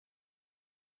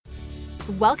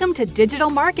Welcome to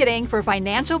Digital Marketing for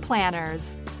Financial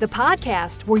Planners, the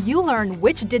podcast where you learn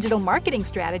which digital marketing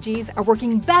strategies are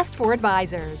working best for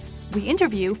advisors. We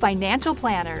interview financial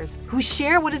planners who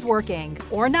share what is working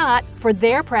or not for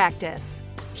their practice.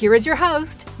 Here is your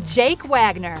host, Jake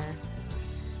Wagner.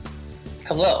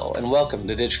 Hello, and welcome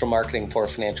to Digital Marketing for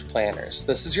Financial Planners.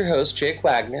 This is your host, Jake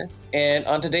Wagner, and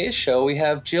on today's show, we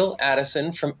have Jill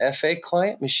Addison from FA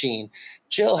Client Machine.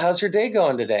 Jill, how's your day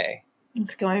going today?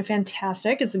 It's going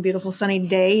fantastic. It's a beautiful sunny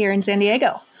day here in San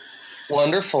Diego.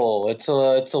 Wonderful. It's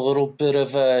a little bit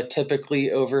of a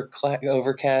typically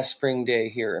overcast spring day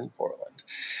here in Portland,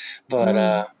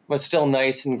 but still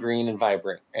nice and green and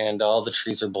vibrant, and all the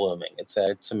trees are blooming. It's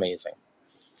amazing.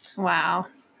 Wow.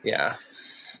 Yeah,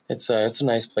 it's a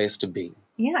nice place to be.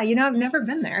 Yeah, I've never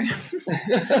been there.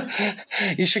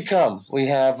 You should come. We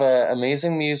have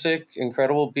amazing music,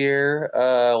 incredible beer,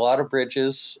 a lot of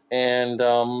bridges, and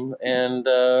a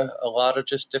lot of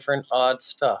just different odd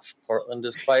stuff. Portland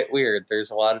is quite weird.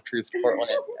 There's a lot of truth to Portland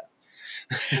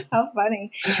area. How funny.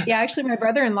 Yeah, actually, my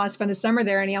brother-in-law spent a summer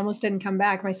there, and he almost didn't come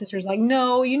back. My sister's like,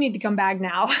 no, you need to come back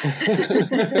now.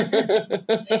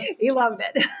 He loved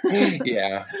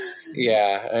it.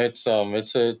 Yeah, it's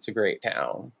a great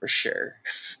town for sure.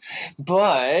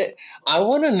 But I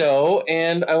want to know,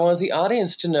 and I want the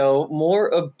audience to know more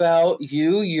about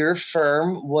you, your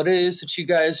firm, what it is that you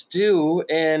guys do,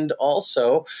 and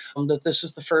also that this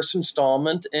is the first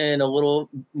installment in a little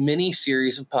mini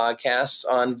series of podcasts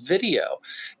on video.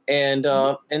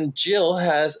 And Jill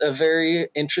has a very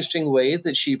interesting way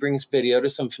that she brings video to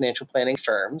some financial planning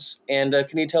firms. And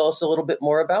can you tell us a little bit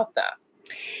more about that?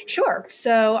 Sure.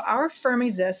 So our firm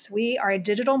exists. We are a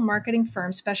digital marketing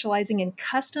firm specializing in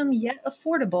custom yet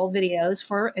affordable videos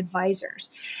for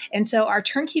advisors. And so our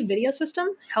turnkey video system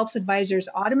helps advisors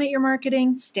automate your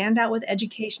marketing, stand out with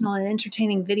educational and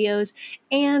entertaining videos,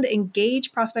 and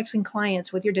engage prospects and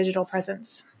clients with your digital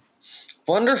presence.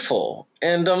 Wonderful.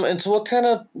 And so what kind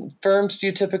of firms do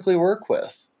you typically work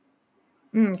with?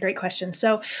 Great question.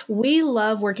 So we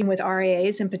love working with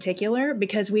RIAs in particular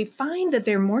because we find that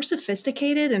they're more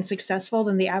sophisticated and successful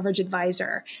than the average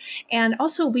advisor. And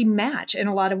also we match in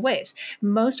a lot of ways.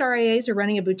 Most RIAs are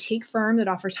running a boutique firm that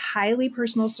offers highly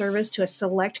personal service to a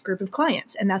select group of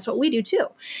clients. And that's what we do too.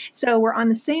 So we're on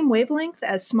the same wavelength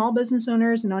as small business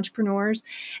owners and entrepreneurs.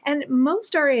 And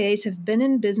most RIAs have been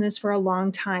in business for a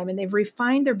long time and they've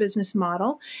refined their business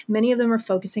model. Many of them are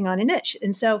focusing on a niche.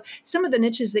 And so some of the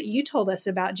niches that you told us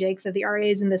about, Jake, that the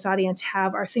RIAs in this audience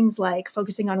have are things like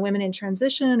focusing on women in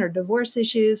transition or divorce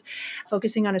issues,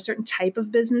 focusing on a certain type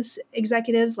of business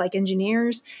executives like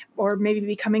engineers, or maybe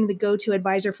becoming the go-to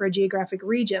advisor for a geographic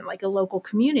region like a local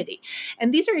community.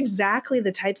 And these are exactly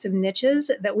the types of niches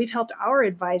that we've helped our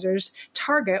advisors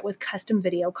target with custom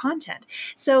video content.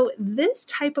 So this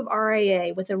type of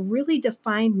RIA with a really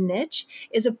defined niche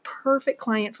is a perfect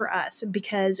client for us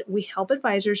because we help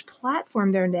advisors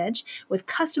platform their niche with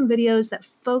custom videos that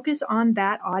focus on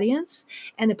that audience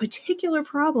and the particular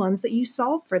problems that you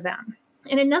solve for them.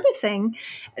 And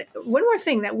one more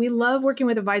thing that we love working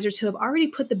with advisors who have already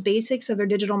put the basics of their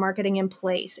digital marketing in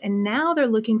place, and now they're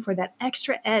looking for that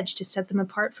extra edge to set them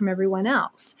apart from everyone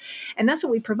else. And that's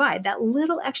what we provide, that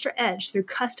little extra edge through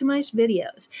customized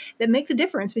videos that make the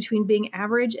difference between being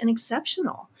average and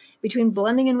exceptional, between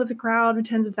blending in with the crowd of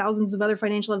tens of thousands of other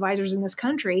financial advisors in this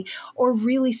country, or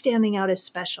really standing out as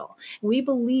special. We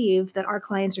believe that our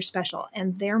clients are special,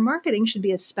 and their marketing should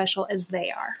be as special as they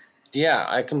are. Yeah,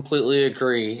 I completely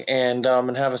agree, and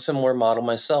have a similar model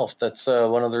myself. That's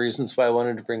one of the reasons why I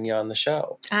wanted to bring you on the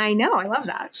show. I know, I love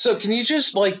that. So can you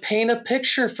just paint a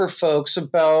picture for folks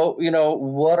about,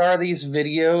 what are these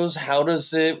videos? How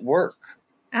does it work?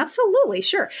 Absolutely.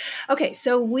 Sure. Okay.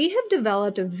 So we have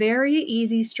developed a very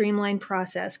easy, streamlined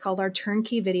process called our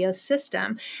turnkey video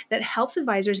system that helps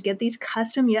advisors get these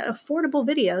custom yet affordable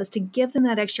videos to give them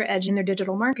that extra edge in their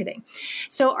digital marketing.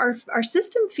 So our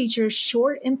system features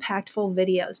short, impactful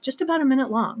videos, just about a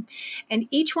minute long. And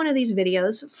each one of these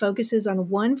videos focuses on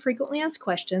one frequently asked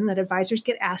question that advisors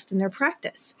get asked in their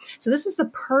practice. So this is the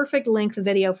perfect length of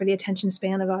video for the attention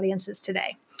span of audiences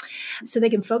today. So they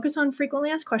can focus on frequently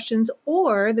asked questions,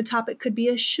 or the topic could be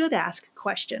a should ask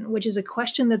question, which is a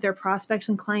question that their prospects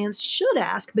and clients should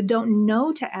ask but don't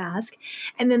know to ask.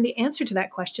 And then the answer to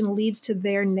that question leads to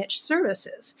their niche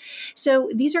services. So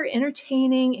these are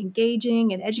entertaining,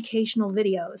 engaging, and educational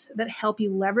videos that help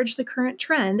you leverage the current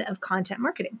trend of content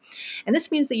marketing. And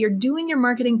this means that you're doing your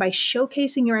marketing by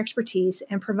showcasing your expertise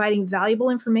and providing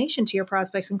valuable information to your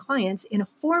prospects and clients in a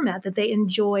format that they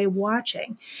enjoy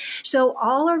watching. So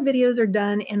all our videos are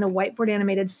done in the whiteboard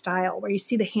animated style, where you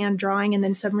see the hand drawing and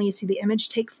then suddenly you see the image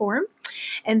take form.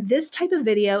 And this type of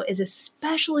video is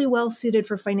especially well suited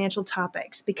for financial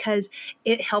topics because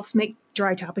it helps make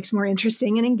dry topics more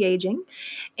interesting and engaging.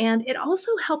 And it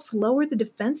also helps lower the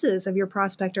defenses of your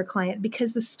prospect or client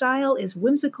because the style is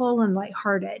whimsical and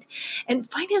lighthearted.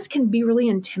 And finance can be really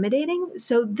intimidating.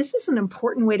 So this is an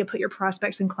important way to put your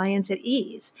prospects and clients at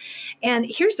ease. And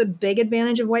here's the big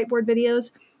advantage of whiteboard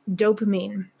videos: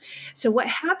 dopamine. So what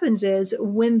happens is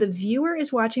when the viewer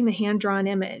is watching the hand-drawn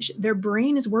image, their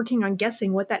brain is working on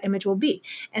guessing what that image will be.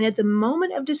 And at the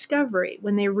moment of discovery,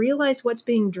 when they realize what's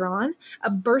being drawn, a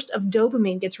burst of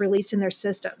dopamine gets released in their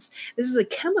systems. This is a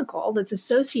chemical that's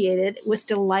associated with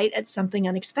delight at something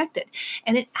unexpected.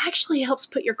 And it actually helps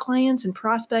put your clients and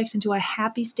prospects into a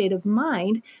happy state of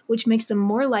mind, which makes them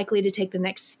more likely to take the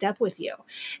next step with you.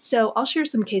 So I'll share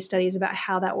some case studies about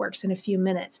how that works in a few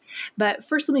minutes. But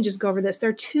first, let me just go over this. There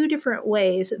are two different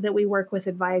ways that we work with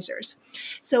advisors.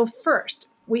 So first,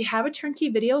 we have a turnkey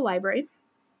video library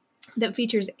that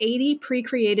features 80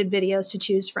 pre-created videos to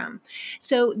choose from.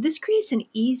 So this creates an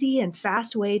easy and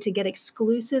fast way to get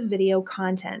exclusive video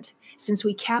content since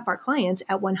we cap our clients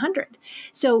at 100.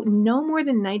 So no more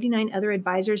than 99 other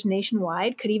advisors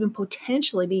nationwide could even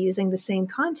potentially be using the same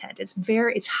content.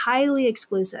 It's highly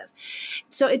exclusive.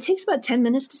 So it takes about 10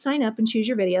 minutes to sign up and choose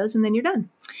your videos, and then you're done.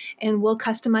 And we'll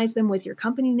customize them with your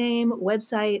company name,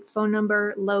 website, phone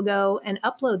number, logo, and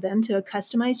upload them to a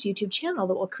customized YouTube channel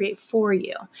that we'll create for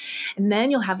you. And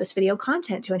then you'll have this video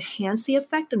content to enhance the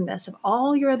effectiveness of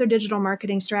all your other digital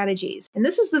marketing strategies. And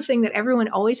this is the thing that everyone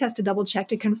always has to double check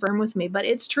to confirm with me, but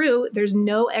it's true. There's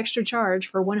no extra charge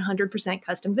for 100%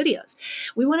 custom videos.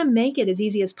 We want to make it as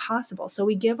easy as possible, so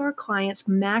we give our clients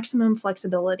maximum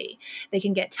flexibility. They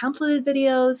can get templated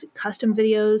videos, custom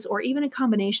videos, or even a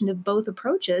combination of both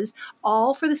approaches,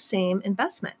 all for the same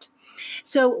investment.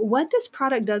 So what this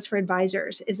product does for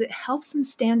advisors is it helps them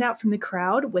stand out from the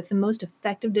crowd with the most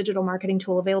effective digital marketing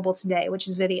tool available today, which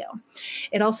is video.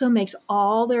 It also makes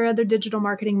all their other digital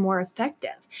marketing more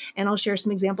effective. And I'll share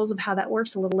some examples of how that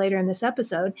works a little later in this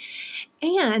episode.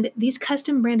 And these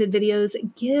custom branded videos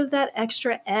give that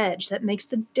extra edge that makes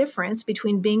the difference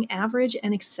between being average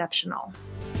and exceptional.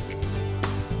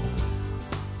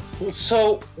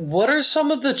 So, what are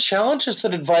some of the challenges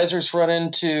that advisors run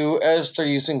into as they're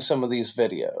using some of these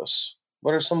videos?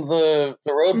 What are some of the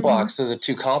roadblocks? Is it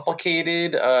too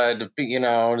complicated?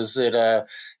 Is it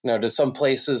does some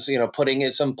places, putting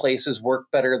it some places work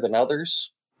better than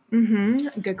others?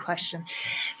 Good question.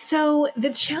 So the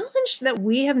challenge that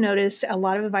we have noticed a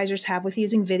lot of advisors have with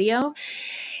using video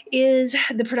is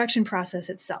the production process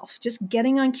itself. Just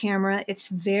getting on camera, it's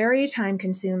very time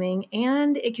consuming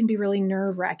and it can be really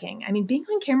nerve-wracking. I mean, being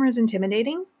on camera is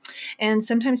intimidating. And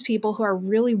sometimes people who are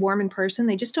really warm in person,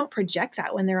 they just don't project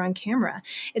that when they're on camera.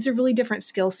 It's a really different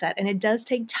skill set, and it does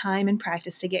take time and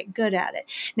practice to get good at it.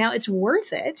 Now, it's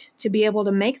worth it to be able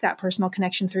to make that personal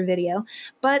connection through video,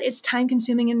 but it's time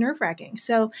consuming and nerve-wracking.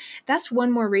 So that's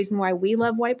one more reason why we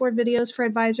love whiteboard videos for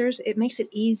advisors. It makes it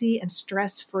easy and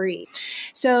stress-free.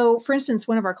 So for instance,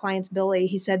 one of our clients, Billy,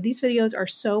 he said, these videos are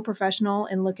so professional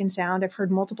in look and sound. I've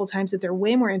heard multiple times that they're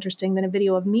way more interesting than a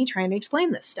video of me trying to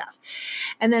explain this stuff.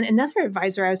 And then another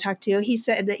advisor I was talking to, he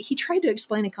said that he tried to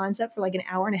explain a concept for like an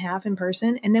hour and a half in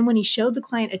person. And then when he showed the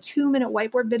client a 2-minute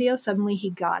whiteboard video, suddenly he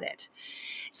got it.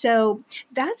 So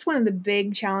that's one of the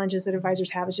big challenges that advisors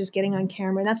have, is just getting on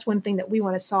camera. And that's one thing that we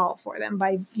want to solve for them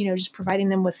by, just providing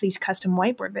them with these custom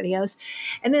whiteboard videos.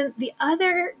 And then the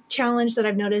other challenge that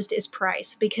I've noticed is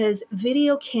price, because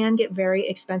video can get very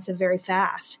expensive very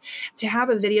fast. To have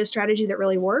a video strategy that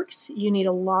really works, you need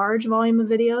a large volume of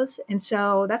videos. And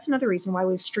so that's another reason why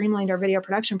we've streamlined our video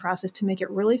production process to make it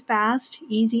really fast,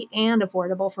 easy, and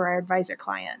affordable for our advisor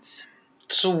clients.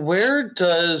 So where do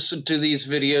these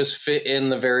videos fit in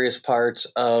the various parts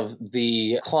of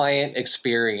the client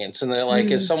experience? And then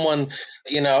is someone,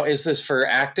 is this for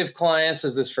active clients?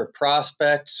 Is this for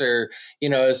prospects? Or,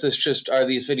 is this just, are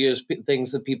these videos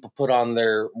things that people put on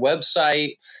their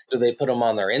website? Do they put them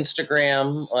on their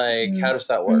Instagram? How does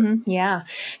that work?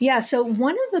 Yeah. So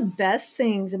one of the best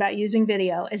things about using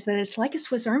video is that it's like a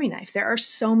Swiss Army knife. There are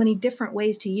so many different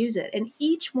ways to use it. And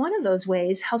each one of those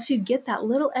ways helps you get that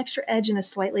little extra edge in a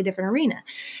slightly different arena.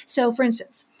 So for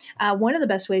instance, One of the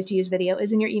best ways to use video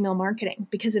is in your email marketing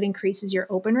because it increases your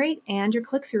open rate and your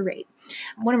click-through rate.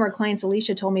 One of our clients,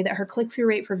 Alicia, told me that her click-through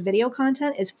rate for video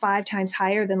content is 5 times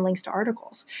higher than links to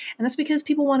articles. And that's because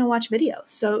people want to watch videos.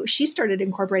 So she started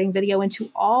incorporating video into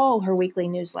all her weekly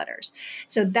newsletters.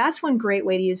 So that's one great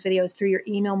way to use videos through your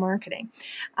email marketing.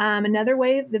 Another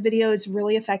way the video is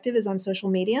really effective is on social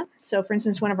media. So for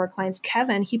instance, one of our clients,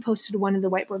 Kevin, he posted one of the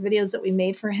whiteboard videos that we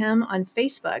made for him on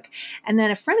Facebook. And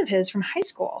then a friend of his from high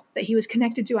school that he was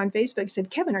connected to on Facebook said,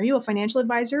 Kevin, are you a financial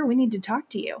advisor? We need to talk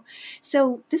to you.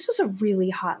 So this was a really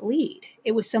hot lead.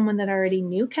 It was someone that already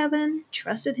knew Kevin,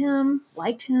 trusted him,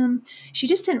 liked him. She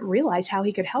just didn't realize how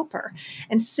he could help her.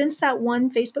 And since that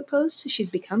one Facebook post, she's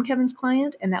become Kevin's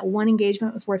client, and that one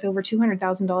engagement was worth over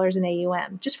 $200,000 in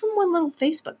AUM just from one little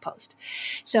Facebook post.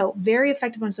 So very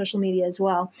effective on social media as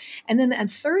well. And then a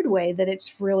third way that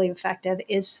it's really effective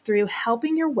is through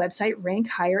helping your website rank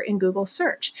higher in Google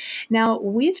search. Now,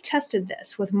 we've tested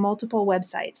this with multiple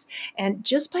websites, and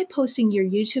just by posting your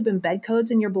YouTube embed codes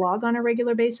in your blog on a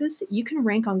regular basis, you can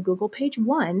rank on Google page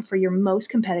 1 for your most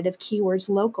competitive keywords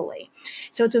locally.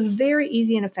 So it's a very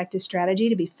easy and effective strategy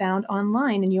to be found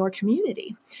online in your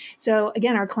community. So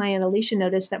again, our client Alicia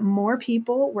noticed that more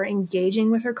people were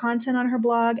engaging with her content on her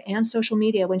blog and social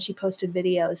media when she posted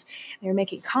videos. They were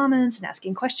making comments and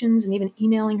asking questions and even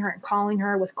emailing her and calling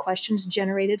her with questions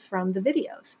generated from the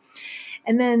videos.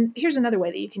 And then here's another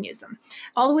way that you can use them.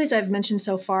 All the ways I've mentioned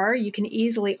so far, you can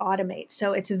easily automate.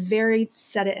 So it's a very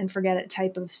set it and forget it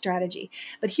type of strategy.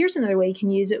 But here's another way you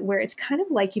can use it where it's kind of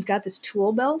like you've got this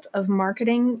tool belt of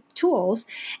marketing tools.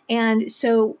 And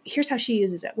so here's how she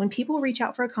uses it. When people reach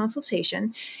out for a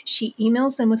consultation, she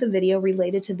emails them with a video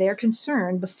related to their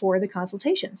concern before the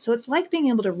consultation. So it's like being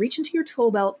able to reach into your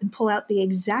tool belt and pull out the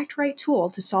exact right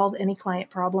tool to solve any client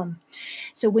problem.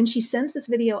 So when she sends this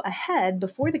video ahead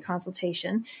before the consultation,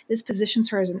 this positions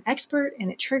her as an expert and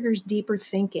it triggers deeper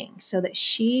thinking so that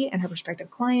she and her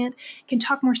prospective client can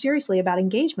talk more seriously about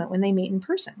engagement when they meet in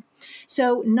person.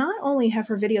 So not only have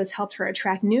her videos helped her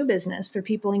attract new business through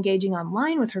people engaging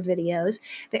online with her videos,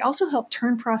 they also help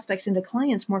turn prospects into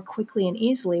clients more quickly and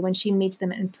easily when she meets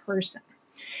them in person.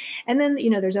 And then,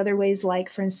 there's other ways like,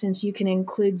 for instance, you can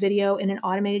include video in an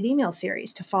automated email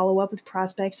series to follow up with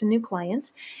prospects and new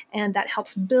clients. And that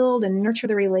helps build and nurture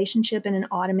the relationship in an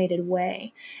automated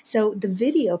way. So the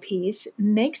video piece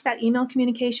makes that email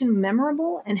communication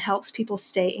memorable and helps people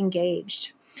stay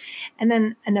engaged. And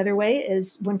then another way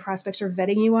is when prospects are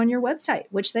vetting you on your website,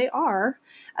 which they are,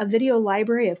 a video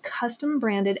library of custom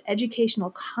branded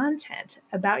educational content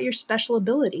about your special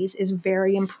abilities is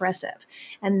very impressive.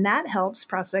 And that helps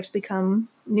prospects become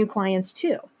new clients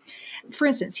too. For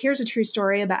instance, here's a true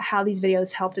story about how these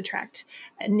videos helped attract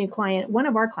a new client. One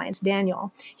of our clients,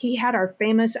 Daniel, he had our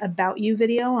famous About You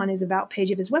video on his About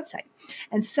page of his website.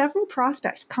 And several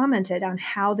prospects commented on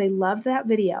how they loved that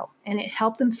video, and it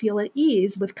helped them feel at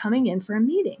ease with coming in for a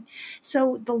meeting.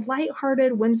 So the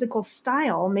lighthearted, whimsical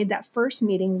style made that first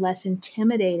meeting less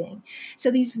intimidating. So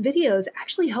these videos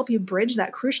actually help you bridge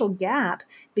that crucial gap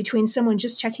between someone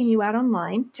just checking you out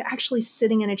online to actually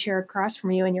sitting in a chair across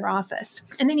from you in your office.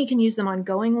 And then you can use them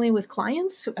ongoingly with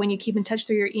clients when you keep in touch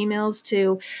through your emails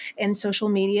and social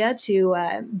media to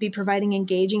be providing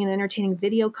engaging and entertaining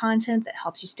video content that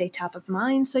helps you stay top of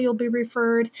mind so you'll be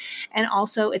referred. And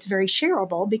also it's very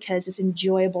shareable because it's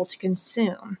enjoyable to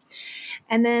consume.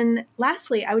 And then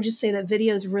lastly, I would just say that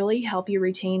videos really help you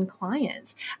retain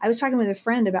clients. I was talking with a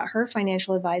friend about her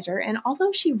financial advisor, and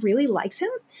although she really likes him,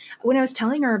 when I was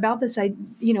telling her about this,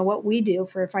 what we do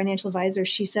for financial advisors,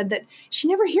 she said that she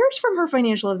never hears from her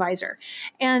financial advisor.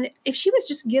 And if she was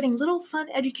just getting little fun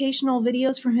educational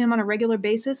videos from him on a regular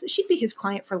basis, she'd be his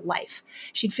client for life.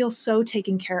 She'd feel so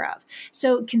taken care of.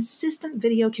 So consistent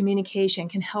video communication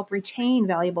can help retain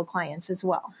valuable clients as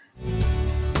well.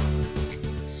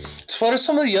 So what are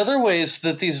some of the other ways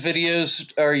that these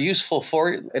videos are useful for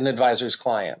an advisor's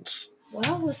clients?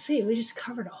 Well, let's see. We just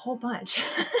covered a whole bunch.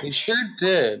 You sure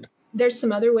did. There's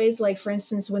some other ways, like, for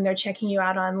instance, when they're checking you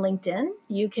out on LinkedIn,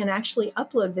 you can actually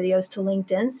upload videos to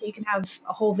LinkedIn. So you can have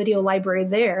a whole video library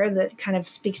there that kind of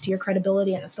speaks to your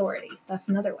credibility and authority. That's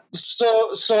another one.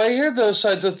 So I hear those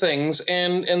sides of things,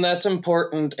 and that's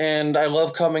important. And I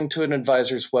love coming to an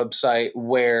advisor's website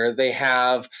where they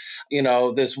have,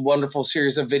 this wonderful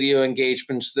series of video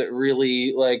engagements that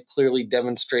really clearly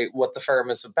demonstrate what the firm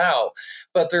is about.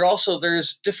 But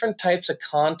there's different types of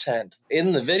content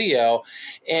in the video,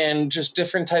 and just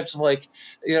different types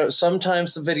of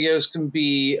sometimes the videos can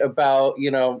be about,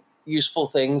 useful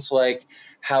things like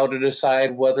how to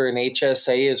decide whether an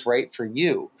HSA is right for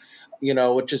you,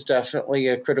 which is definitely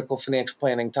a critical financial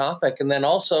planning topic. And then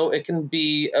also it can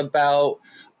be about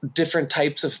different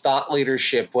types of thought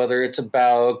leadership, whether it's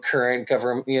about current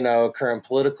government, current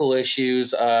political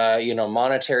issues,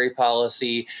 monetary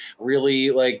policy,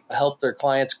 really like help their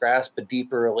clients grasp a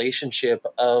deeper relationship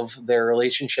of their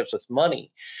relationships with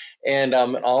money. And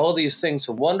all of these things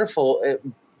are wonderful.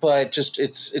 But just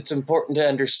it's important to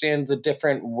understand the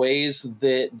different ways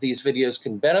that these videos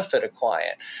can benefit a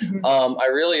client. Mm-hmm. I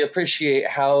really appreciate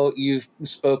how you've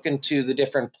spoken to the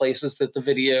different places that the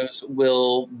videos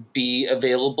will be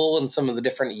available and some of the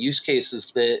different use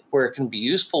cases where it can be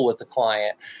useful with the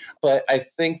client. But I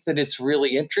think that it's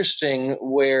really interesting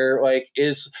where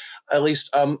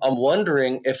I'm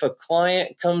wondering if a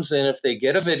client comes in, if they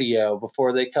get a video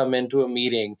before they come into a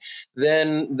meeting,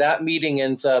 then that meeting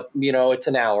ends up, it's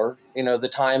an hour. The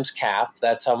time's capped.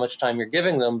 That's how much time you're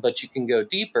giving them, but you can go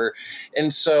deeper.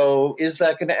 And so is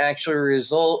that going to actually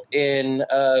result in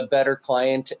a better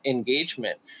client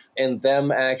engagement and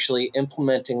them actually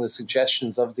implementing the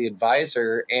suggestions of the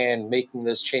advisor and making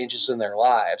those changes in their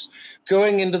lives?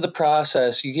 Going into the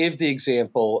process, you gave the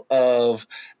example of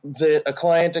that a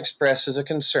client expresses a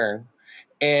concern,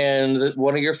 and that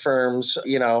one of your firms,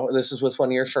 this is with one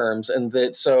of your firms,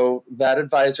 and so that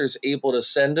advisor is able to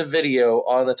send a video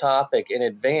on the topic in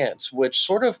advance, which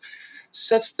sort of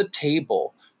sets the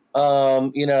table.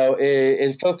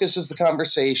 It focuses the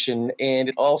conversation, and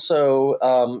it also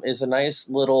is a nice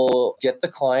little get the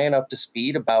client up to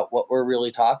speed about what we're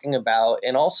really talking about,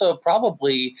 and also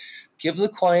probably give the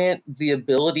client the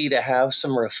ability to have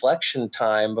some reflection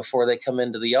time before they come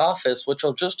into the office, which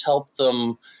will just help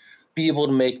them be able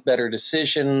to make better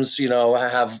decisions,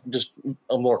 have just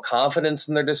a more confidence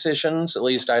in their decisions. At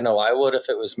least I know I would if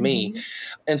it was me.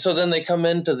 Mm-hmm. And so then they come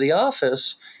into the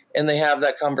office and they have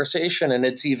that conversation, and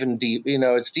it's even deep,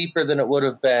 it's deeper than it would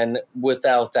have been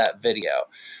without that video,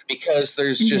 because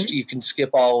there's just, you can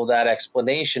skip all of that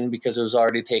explanation because it was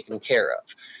already taken care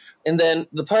of. And then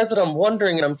the part that I'm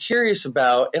wondering and I'm curious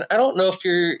about, and I don't know if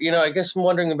I guess I'm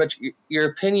wondering about your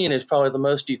opinion is probably the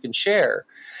most you can share.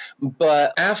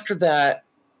 But after that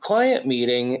client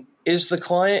meeting, is the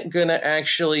client going to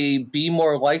actually be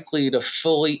more likely to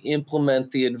fully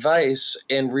implement the advice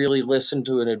and really listen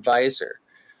to an advisor?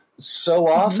 So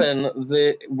often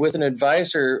that with an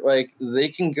advisor, like they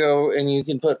can go and you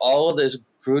can put all of this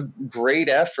great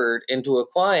effort into a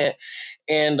client.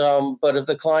 And, but if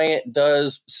the client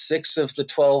does 6 of the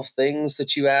 12 things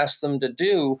that you ask them to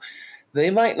do, they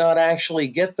might not actually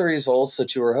get the results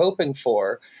that you were hoping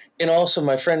for. And also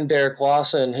my friend Derek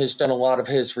Lawson has done a lot of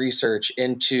his research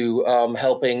into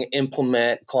helping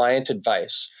implement client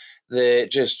advice. That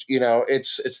just,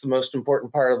 it's the most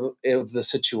important part of the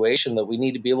situation, that we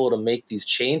need to be able to make these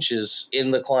changes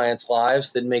in the client's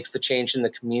lives that makes the change in the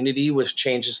community, which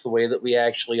changes the way that we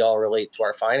actually all relate to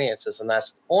our finances. And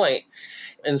that's the point.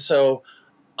 And so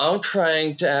I'm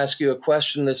trying to ask you a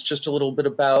question that's just a little bit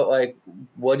about, like,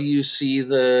 what do you see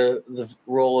the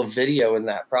role of video in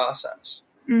that process?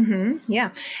 Mm-hmm. Yeah.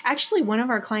 Actually, one of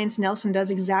our clients, Nelson, does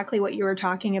exactly what you were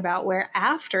talking about, where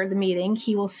after the meeting,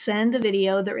 he will send a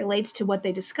video that relates to what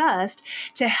they discussed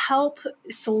to help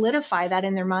solidify that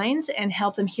in their minds and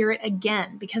help them hear it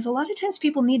again. Because a lot of times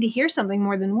people need to hear something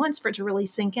more than once for it to really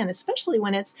sink in, especially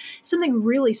when it's something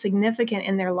really significant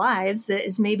in their lives that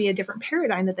is maybe a different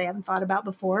paradigm that they haven't thought about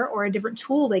before, or a different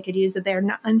tool they could use that they're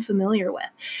not unfamiliar with.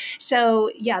 So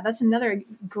yeah, that's another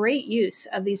great use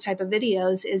of these type of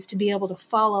videos, is to be able to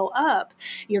follow up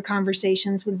your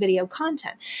conversations with video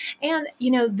content. And,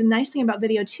 the nice thing about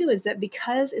video too is that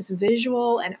because it's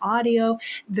visual and audio,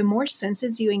 the more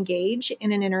senses you engage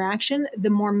in an interaction, the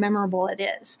more memorable it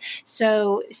is.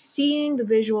 So seeing the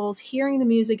visuals, hearing the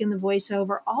music and the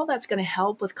voiceover, all that's going to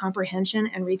help with comprehension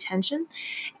and retention.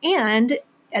 And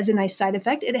as a nice side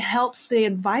effect, it helps the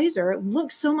advisor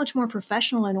look so much more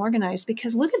professional and organized,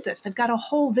 because look at this. They've got a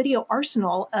whole video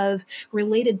arsenal of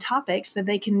related topics that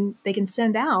they can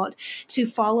send out to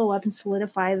follow up and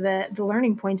solidify the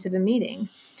learning points of a meeting.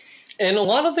 And a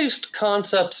lot of these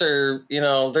concepts are,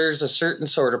 there's a certain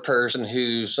sort of person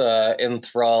who's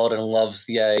enthralled and loves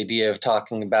the idea of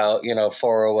talking about,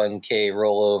 401k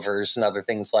rollovers and other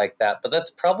things like that. But that's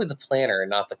probably the planner,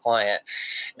 not the client.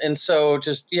 And so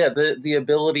just, the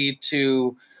ability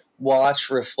to watch,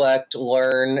 reflect,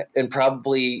 learn, and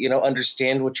probably,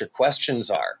 understand what your questions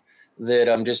are.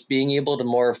 That just being able to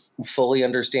more fully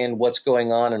understand what's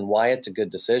going on and why it's a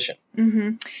good decision.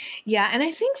 Mm-hmm. Yeah. And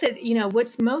I think that,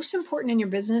 what's most important in your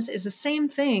business is the same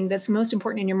thing that's most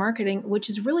important in your marketing, which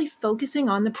is really focusing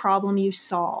on the problem you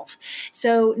solve.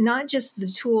 So, not just the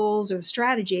tools or the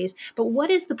strategies, but what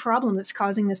is the problem that's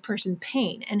causing this person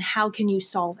pain and how can you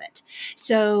solve it?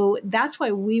 So, that's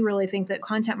why we really think that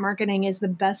content marketing is the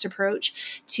best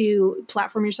approach to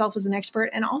platform yourself as an expert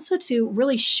and also to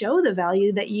really show the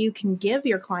value that you can give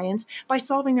your clients by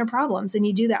solving their problems. And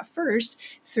you do that first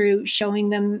through showing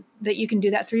them that you can do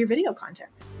that through your video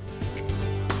content.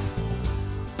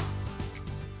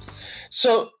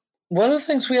 So one of the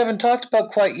things we haven't talked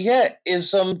about quite yet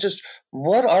is just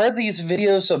what are these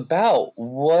videos about?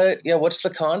 What's the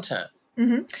content?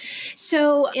 Mm-hmm.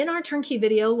 So, in our turnkey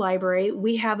video library,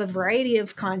 we have a variety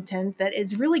of content that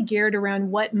is really geared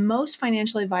around what most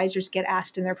financial advisors get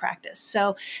asked in their practice.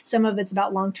 So, some of it's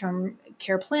about long-term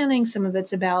care planning,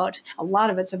 a lot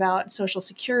of it's about Social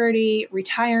Security,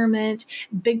 retirement,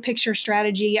 big picture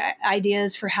strategy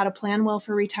ideas for how to plan well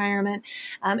for retirement,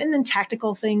 and then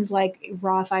tactical things like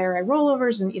Roth IRA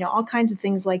rollovers and all kinds of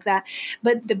things like that.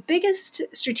 But the biggest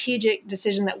strategic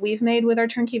decision that we've made with our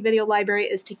turnkey video library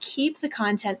is to keep the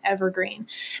content evergreen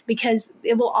because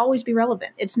it will always be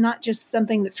relevant. It's not just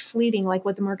something that's fleeting like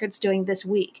what the market's doing this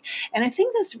week. And I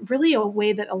think that's really a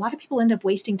way that a lot of people end up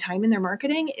wasting time in their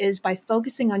marketing is by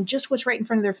focusing on just what's right in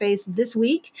front of their face this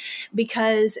week,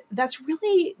 because that's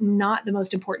really not the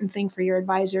most important thing for your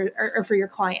advisor or for your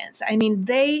clients. I mean,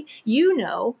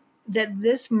 that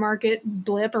this market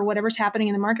blip or whatever's happening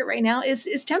in the market right now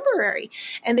is temporary.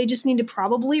 And they just need to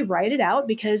probably write it out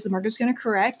because the market's going to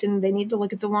correct and they need to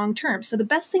look at the long term. So the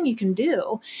best thing you can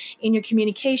do in your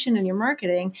communication and your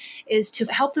marketing is to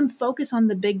help them focus on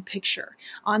the big picture,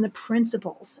 on the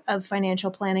principles of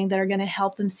financial planning that are going to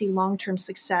help them see long-term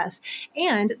success.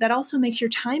 And that also makes your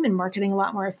time in marketing a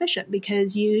lot more efficient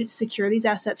because you secure these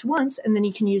assets once and then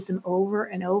you can use them over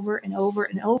and over and over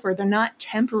and over. They're not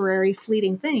temporary,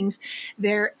 fleeting things.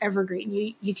 They're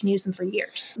evergreen. You can use them for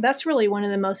years. That's really one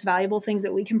of the most valuable things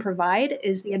that we can provide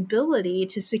is the ability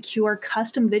to secure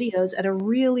custom videos at a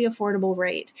really affordable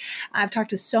rate. I've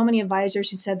talked with so many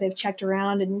advisors who said they've checked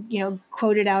around and,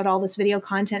 quoted out all this video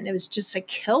content and it was just a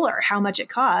killer how much it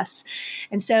costs.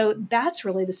 And so that's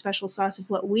really the special sauce of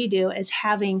what we do is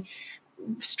having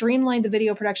streamline the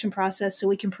video production process so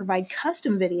we can provide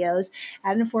custom videos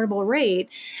at an affordable rate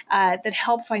that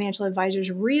help financial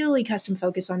advisors really custom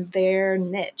focus on their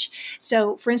niche.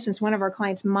 So, for instance, one of our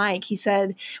clients, Mike, he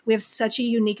said, we have such a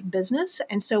unique business,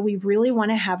 and so we really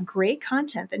want to have great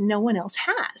content that no one else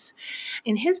has.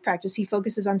 In his practice, he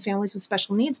focuses on families with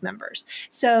special needs members.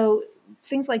 So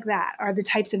things like that are the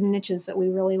types of niches that we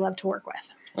really love to work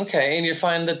with. Okay, and you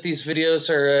find that these videos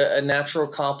are a natural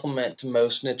complement to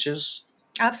most niches?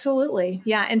 Absolutely.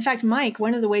 Yeah. In fact, Mike,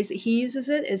 one of the ways that he uses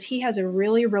it is he has a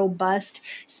really robust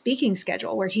speaking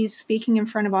schedule where he's speaking in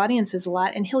front of audiences a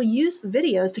lot, and he'll use the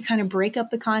videos to kind of break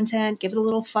up the content, give it a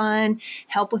little fun,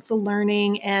 help with the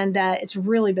learning, and it's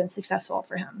really been successful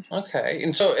for him. Okay.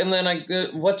 And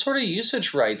then what sort of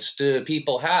usage rights do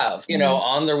people have,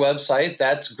 on their website?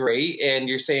 That's great. And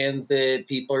you're saying that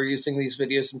people are using these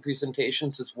videos and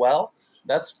presentations as well?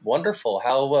 That's wonderful.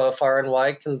 How far and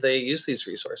wide can they use these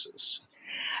resources?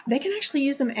 They can actually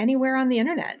use them anywhere on the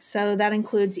internet. So that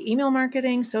includes email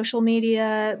marketing, social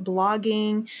media,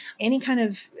 blogging, any kind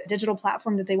of digital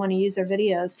platform that they want to use their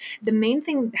videos. The main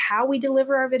thing, how we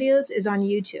deliver our videos is on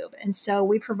YouTube. And so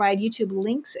we provide YouTube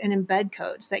links and embed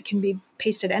codes that can be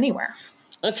pasted anywhere.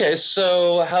 Okay,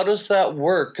 so how does that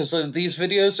work? Because these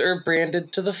videos are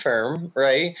branded to the firm,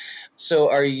 right?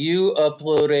 So are you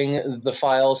uploading the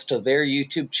files to their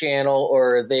YouTube channel,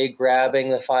 or are they grabbing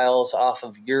the files off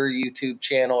of your YouTube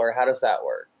channel, or how does that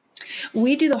work?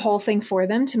 We do the whole thing for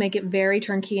them to make it very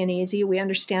turnkey and easy. We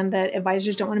understand that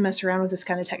advisors don't want to mess around with this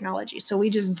kind of technology, so we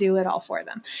just do it all for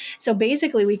them. So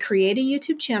basically, we create a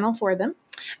YouTube channel for them.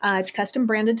 It's custom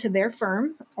branded to their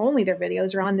firm. Only their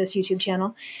videos are on this YouTube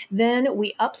channel. Then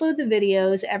we upload the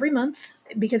videos every month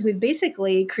because we've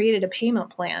basically created a payment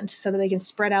plan so that they can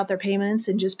spread out their payments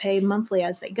and just pay monthly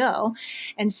as they go.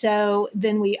 And so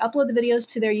then we upload the videos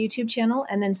to their YouTube channel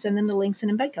and then send them the links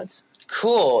and embed codes.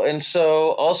 Cool. And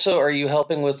so also, are you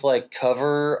helping with like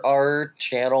cover art,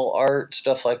 channel art,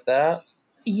 stuff like that?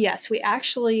 Yes,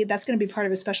 that's going to be part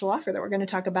of a special offer that we're going to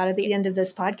talk about at the end of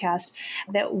this podcast,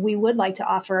 that we would like to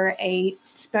offer a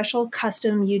special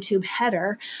custom YouTube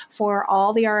header for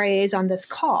all the RIAs on this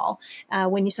call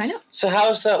when you sign up. So how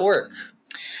does that work?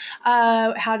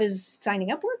 How does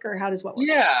signing up work, or how does what work?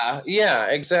 Yeah,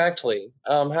 exactly.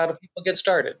 How do people get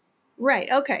started?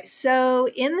 Right. Okay. So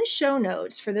in the show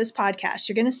notes for this podcast,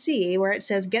 you're going to see where it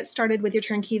says "Get started with your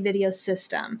turnkey video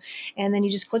system," and then you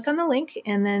just click on the link,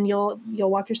 and then you'll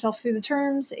walk yourself through the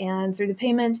terms and through the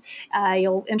payment.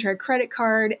 You'll enter a credit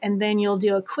card, and then you'll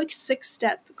do a quick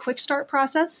 6-step quick start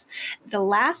process. The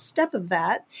last step of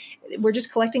that, we're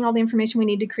just collecting all the information we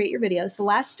need to create your videos. The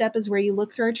last step is where you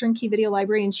look through our turnkey video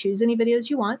library and choose any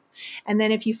videos you want. And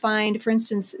then if you find, for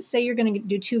instance, say you're going to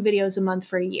do 2 videos a month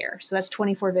for a year, so that's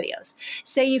 24 videos.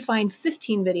 Say you find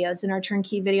 15 videos in our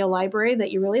turnkey video library that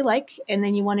you really like, and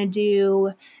then you want to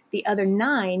do the other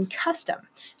 9 custom.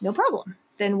 No problem.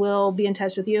 Then we'll be in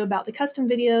touch with you about the custom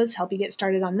videos, help you get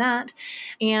started on that.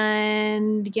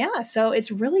 And yeah, so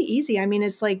it's really easy. I mean,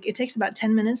 it's like, it takes about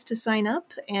 10 minutes to sign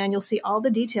up, and you'll see all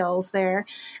the details there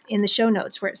in the show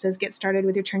notes where it says "Get started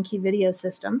with your turnkey video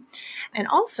system." And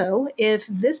also, if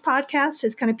this podcast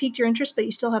has kind of piqued your interest, but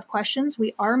you still have questions,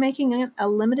 we are making a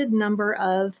limited number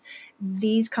of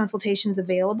these consultations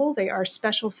available. They are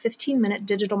special 15-minute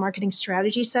digital marketing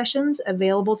strategy sessions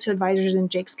available to advisors in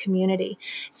Jake's community.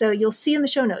 So you'll see in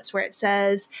the show notes where it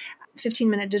says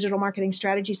 15-minute digital marketing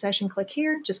strategy session, click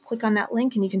here. Just click on that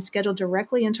link and you can schedule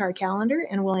directly into our calendar,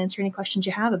 and we'll answer any questions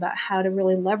you have about how to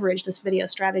really leverage this video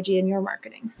strategy in your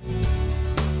marketing.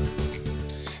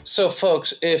 So,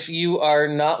 folks, if you are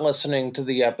not listening to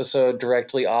the episode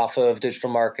directly off of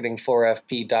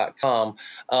digitalmarketing4fp.com,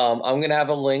 I'm going to have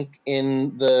a link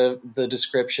in the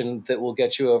description that will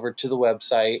get you over to the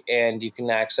website, and you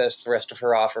can access the rest of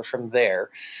her offer from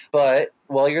there. But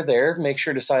while you're there, make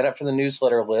sure to sign up for the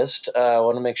newsletter list. I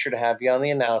want to make sure to have you on the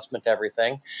announcement,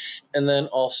 everything. And then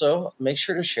also make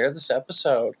sure to share this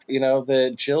episode. You know,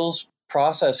 Jill's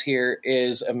process here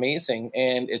is amazing,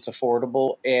 and it's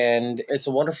affordable, and it's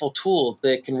a wonderful tool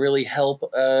that can really help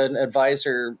an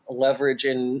advisor leverage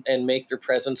and make their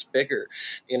presence bigger.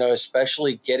 You know,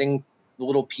 especially getting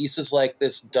little pieces like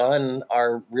this done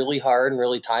are really hard and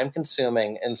really time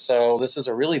consuming. And so this is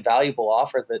a really valuable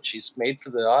offer that she's made for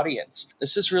the audience.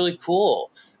 This is really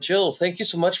cool. Jill, thank you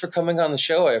so much for coming on the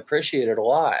show. I appreciate it a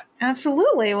lot.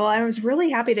 Absolutely. Well, I was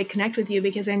really happy to connect with you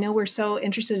because I know we're so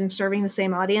interested in serving the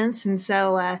same audience. And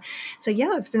so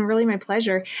yeah, it's been really my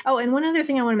pleasure. Oh, and one other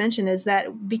thing I want to mention is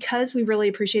that because we really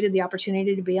appreciated the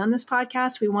opportunity to be on this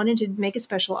podcast, we wanted to make a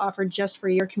special offer just for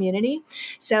your community.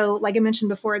 So like I mentioned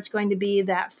before, it's going to be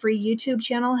that free YouTube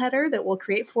channel header that we'll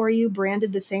create for you,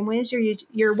 branded the same way as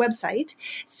your website.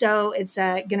 So it's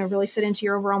going to really fit into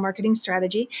your overall marketing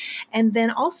strategy. And then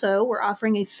also, we're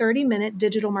offering a 30-minute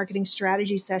digital marketing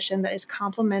strategy session that is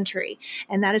complimentary,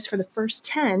 and that is for the first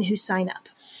 10 who sign up.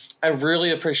 I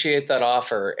really appreciate that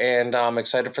offer, and I'm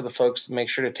excited for the folks to make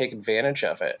sure to take advantage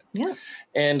of it. Yeah.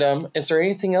 And is there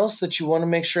anything else that you want to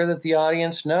make sure that the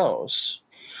audience knows?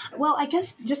 Well, I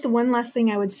guess just the one last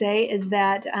thing I would say is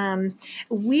that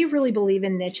we really believe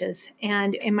in niches.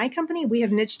 And in my company, we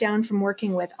have niched down from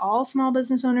working with all small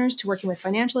business owners to working with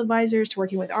financial advisors to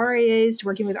working with RIAs to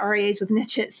working with RIAs with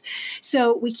niches.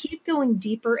 So we keep going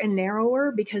deeper and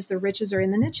narrower because the riches are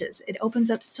in the niches. It opens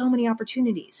up so many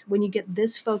opportunities when you get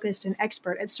this focused and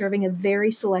expert at serving a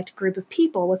very select group of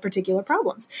people with particular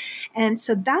problems. And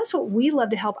so that's what we love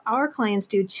to help our clients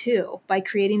do too, by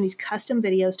creating these custom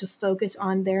videos to focus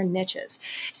on their niches.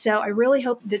 So I really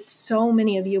hope that so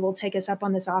many of you will take us up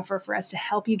on this offer for us to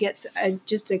help you get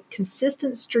just a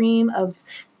consistent stream of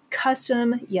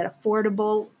custom yet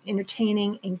affordable,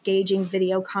 entertaining, engaging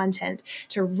video content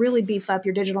to really beef up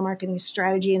your digital marketing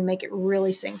strategy and make it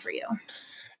really sing for you.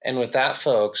 And with that,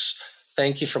 folks,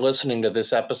 thank you for listening to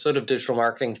this episode of Digital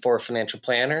Marketing for Financial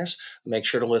Planners. Make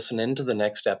sure to listen in to the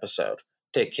next episode.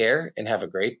 Take care and have a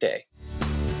great day.